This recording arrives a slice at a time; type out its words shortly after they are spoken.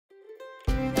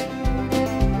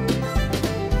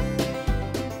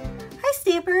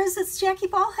Stampers, it's Jackie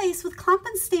Bolhuis with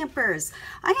Clumpin' Stampers.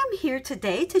 I am here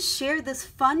today to share this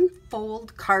fun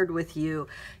fold card with you.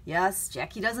 Yes,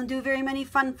 Jackie doesn't do very many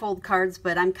fun fold cards,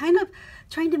 but I'm kind of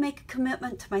trying to make a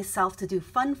commitment to myself to do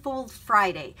Fun Fold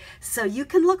Friday. So you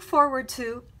can look forward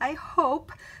to, I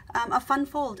hope, a fun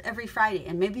fold every Friday,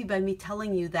 and maybe by me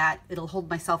telling you that, it'll hold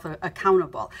myself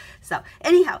accountable. So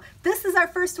anyhow, this is our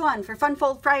first one for Fun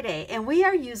Fold Friday, and we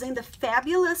are using the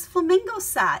fabulous Flamingo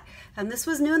set. And this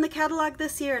was new in the catalog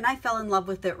this year, and I fell in love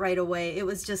with it right away. It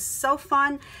was just so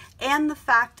fun, and the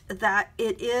fact that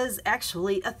it is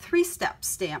actually a 3-step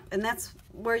stamp, and that's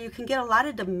where you can get a lot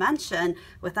of dimension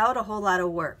without a whole lot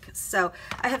of work. So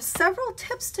I have several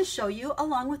tips to show you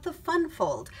along with the fun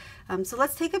fold. So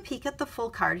let's take a peek at the full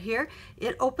card here.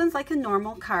 It opens like a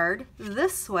normal card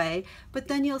this way, but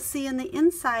then you'll see in the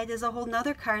inside is a whole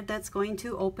nother card that's going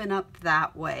to open up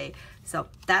that way. So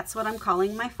that's what I'm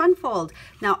calling my fun fold.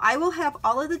 Now I will have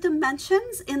all of the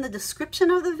dimensions in the description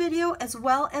of the video, as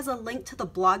well as a link to the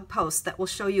blog post that will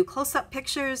show you close-up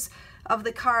pictures of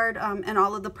the card and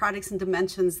all of the products and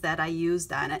dimensions that I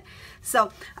used on it.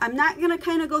 So I'm not going to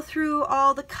kind of go through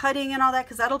all the cutting and all that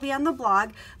because that'll be on the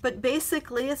blog, but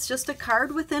basically it's just a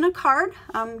card within a card,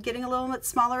 getting a little bit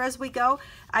smaller as we go.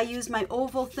 I use my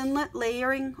oval thinlet,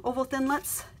 layering oval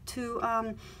thinlets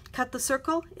to cut the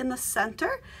circle in the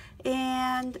center.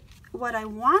 And what I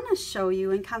want to show you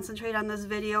and concentrate on this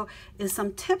video is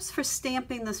some tips for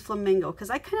stamping this flamingo, because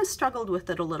I kind of struggled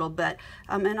with it a little bit,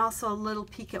 and also a little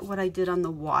peek at what I did on the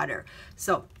water.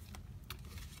 So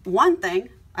one thing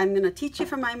I'm going to teach you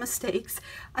from my mistakes.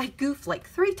 I goofed like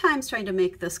 3 times trying to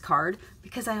make this card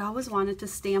because I always wanted to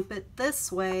stamp it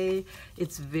this way.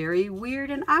 It's very weird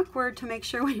and awkward to make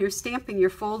sure when you're stamping your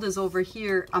fold is over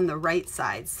here on the right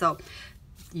side. So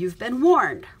you've been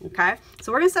warned, okay?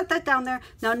 So we're gonna set that down there.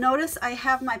 Now notice I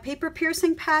have my paper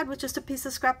piercing pad with just a piece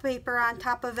of scrap paper on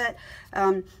top of it.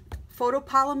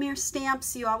 Photopolymer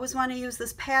stamps, you always want to use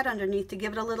this pad underneath to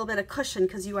give it a little bit of cushion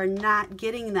because you are not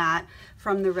getting that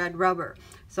from the red rubber.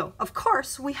 So of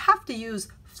course we have to use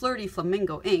Flirty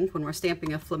Flamingo ink when we're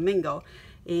stamping a flamingo.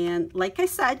 And like I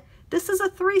said, this is a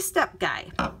 3-step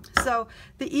guide. So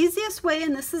the easiest way,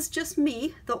 and this is just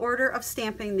me, the order of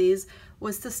stamping these,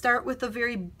 was to start with a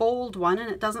very bold one, and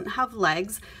it doesn't have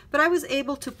legs, but I was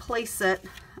able to place it,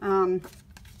 you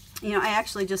know, I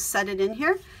actually just set it in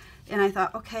here, and I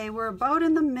thought, okay, we're about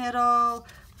in the middle,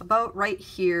 about right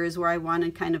here is where I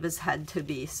wanted kind of his head to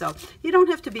be. So you don't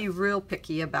have to be real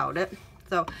picky about it.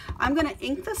 So I'm going to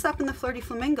ink this up in the Flirty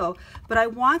Flamingo, but I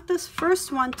want this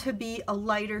first one to be a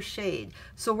lighter shade.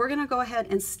 So we're going to go ahead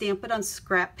and stamp it on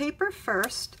scrap paper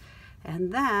first,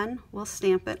 and then we'll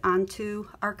stamp it onto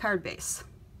our card base.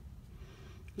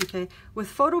 Okay, with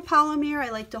photopolymer, I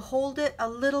like to hold it a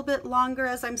little bit longer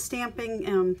as I'm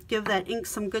stamping, give that ink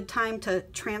some good time to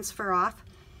transfer off.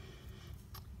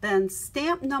 Then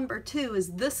stamp number 2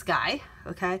 is this guy,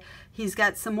 okay? He's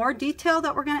got some more detail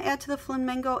that we're gonna add to the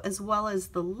flamingo as well as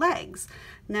the legs.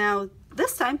 Now,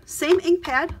 this time, same ink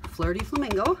pad, Flirty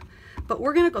Flamingo, but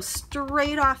we're gonna go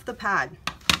straight off the pad.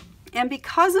 And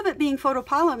because of it being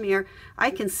photopolymer,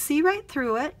 I can see right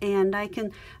through it, and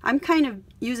I'm kind of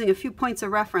using a few points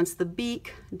of reference, the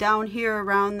beak, down here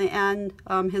around the end,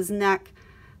 his neck,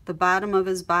 the bottom of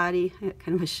his body,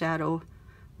 kind of a shadow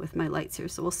with my lights here,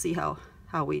 so we'll see how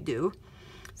we do.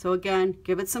 So again,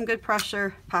 give it some good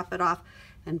pressure, pop it off,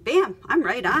 and bam, I'm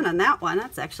right on that one.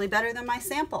 That's actually better than my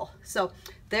sample. So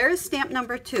there is stamp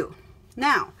number 2.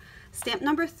 Now, stamp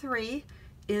number 3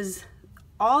 is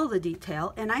all the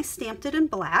detail, and I stamped it in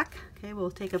black. Okay, we'll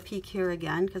take a peek here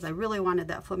again because I really wanted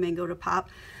that flamingo to pop.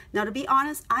 Now, to be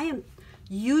honest, I am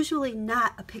usually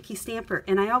not a picky stamper,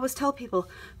 and I always tell people,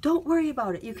 don't worry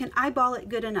about it, you can eyeball it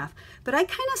good enough. But I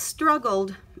kind of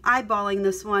struggled eyeballing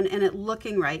this one and it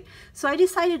looking right, so I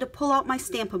decided to pull out my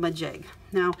Stamp-A-Ma-Jig.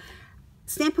 Now,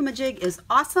 Stamp-A-Ma-Jig is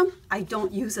awesome. I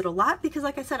don't use it a lot because,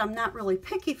 like I said, I'm not really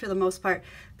picky for the most part,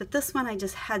 but this one I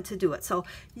just had to do it. So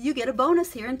you get a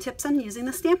bonus here and tips on using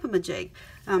the Stamp-A-Ma-Jig.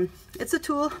 It's a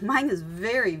tool. Mine is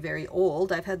very, very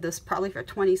old. I've had this probably for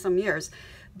 20 some years,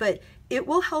 but it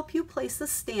will help you place the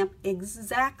stamp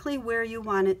exactly where you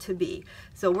want it to be.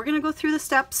 So we're going to go through the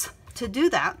steps to do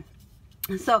that.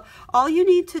 So all you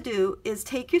need to do is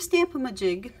take your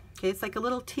Stamp-A-Ma-Jig, okay, it's like a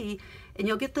little T, and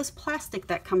you'll get this plastic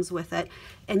that comes with it,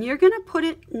 and you're going to put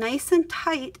it nice and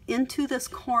tight into this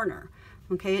corner.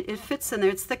 Okay, it fits in there,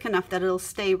 it's thick enough that it'll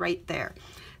stay right there.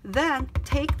 Then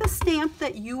take the stamp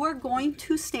that you are going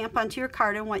to stamp onto your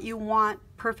card and what you want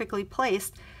perfectly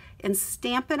placed, and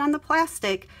stamp it on the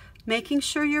plastic, making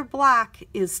sure your block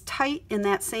is tight in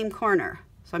that same corner.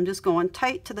 So I'm just going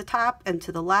tight to the top and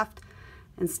to the left,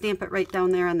 and stamp it right down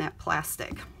there on that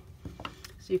plastic.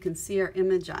 So you can see our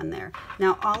image on there.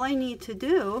 Now all I need to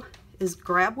do is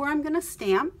grab where I'm going to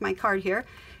stamp my card here,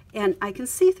 and I can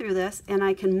see through this, and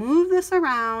I can move this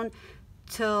around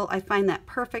till I find that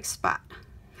perfect spot.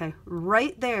 Okay,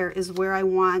 right there is where I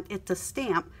want it to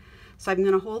stamp. So I'm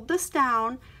going to hold this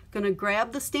down, going to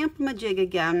grab the Stamp-A-Ma-Jig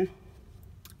again,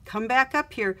 come back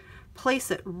up here,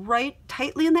 place it right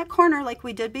tightly in that corner like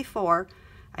we did before.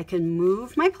 I can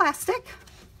move my plastic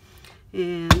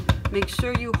and make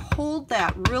sure you hold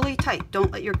that really tight.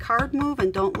 Don't let your card move,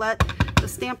 and don't let the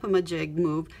Stamp-A-Ma-Jig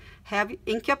move.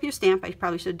 Ink up your stamp. I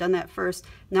probably should have done that first.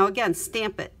 Now again,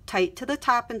 stamp it tight to the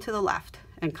top and to the left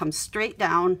and come straight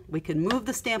down. We can move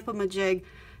the Stamp-A-Ma-Jig,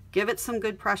 give it some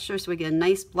good pressure so we get a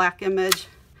nice black image,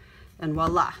 and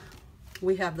voila,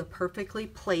 we have the perfectly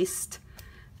placed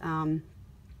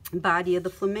body of the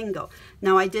flamingo.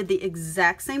 Now I did the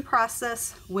exact same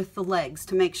process with the legs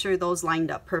to make sure those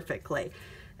lined up perfectly.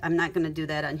 I'm not going to do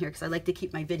that on here because I like to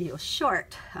keep my videos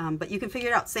short, but you can figure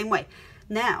it out same way.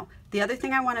 Now, the other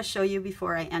thing I want to show you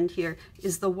before I end here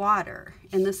is the water.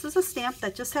 And this is a stamp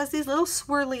that just has these little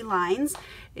swirly lines,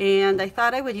 and I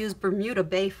thought I would use Bermuda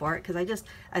Bay for it because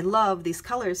I love these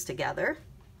colors together.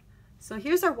 So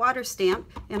here's our water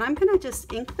stamp, and I'm going to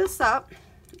just ink this up,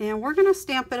 and we're going to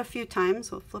stamp it a few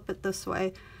times. We'll flip it this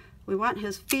way. We want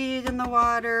his feet in the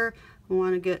water. We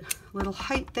want to get a little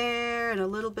height there and a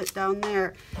little bit down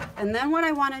there. And then what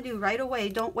I want to do right away,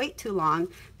 don't wait too long,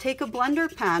 take a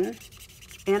blender pen,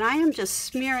 and I am just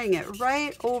smearing it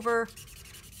right over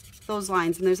those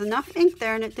lines. And there's enough ink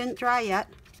there, and it didn't dry yet,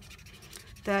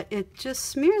 that it just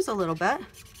smears a little bit.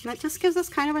 And that just gives us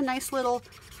kind of a nice little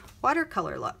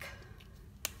watercolor look.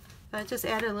 But I just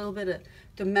added a little bit of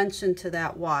dimension to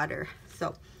that water.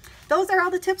 So those are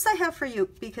all the tips I have for you,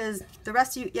 because the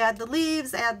rest of you add the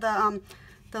leaves, add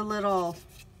the little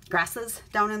grasses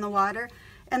down in the water.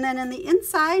 And then in the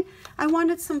inside, I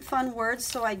wanted some fun words,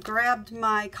 so I grabbed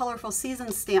my Colorful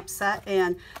Seasons stamp set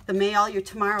and the May All Your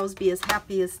Tomorrows Be As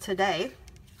Happy As Today.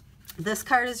 This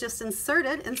card is just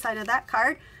inserted inside of that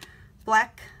card.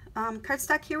 Black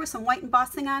cardstock here with some white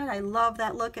embossing on it. I love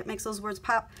that look. It makes those words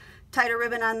pop. Tied a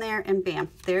ribbon on there, and bam,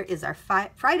 there is our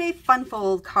Friday Fun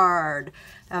Fold card.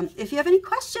 If you have any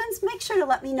questions, make sure to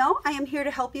let me know. I am here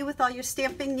to help you with all your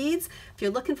stamping needs. If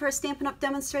you're looking for a Stampin' Up!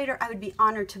 Demonstrator, I would be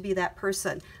honored to be that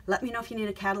person. Let me know if you need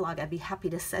a catalog. I'd be happy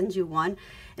to send you one.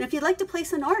 And if you'd like to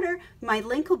place an order, my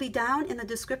link will be down in the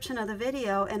description of the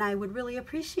video, and I would really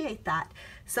appreciate that.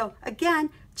 So again,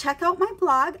 check out my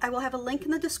blog. I will have a link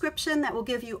in the description that will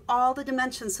give you all the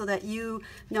dimensions so that you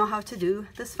know how to do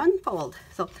this fun fold.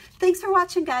 So thanks for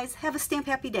watching, guys. Have a stamp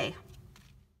happy day.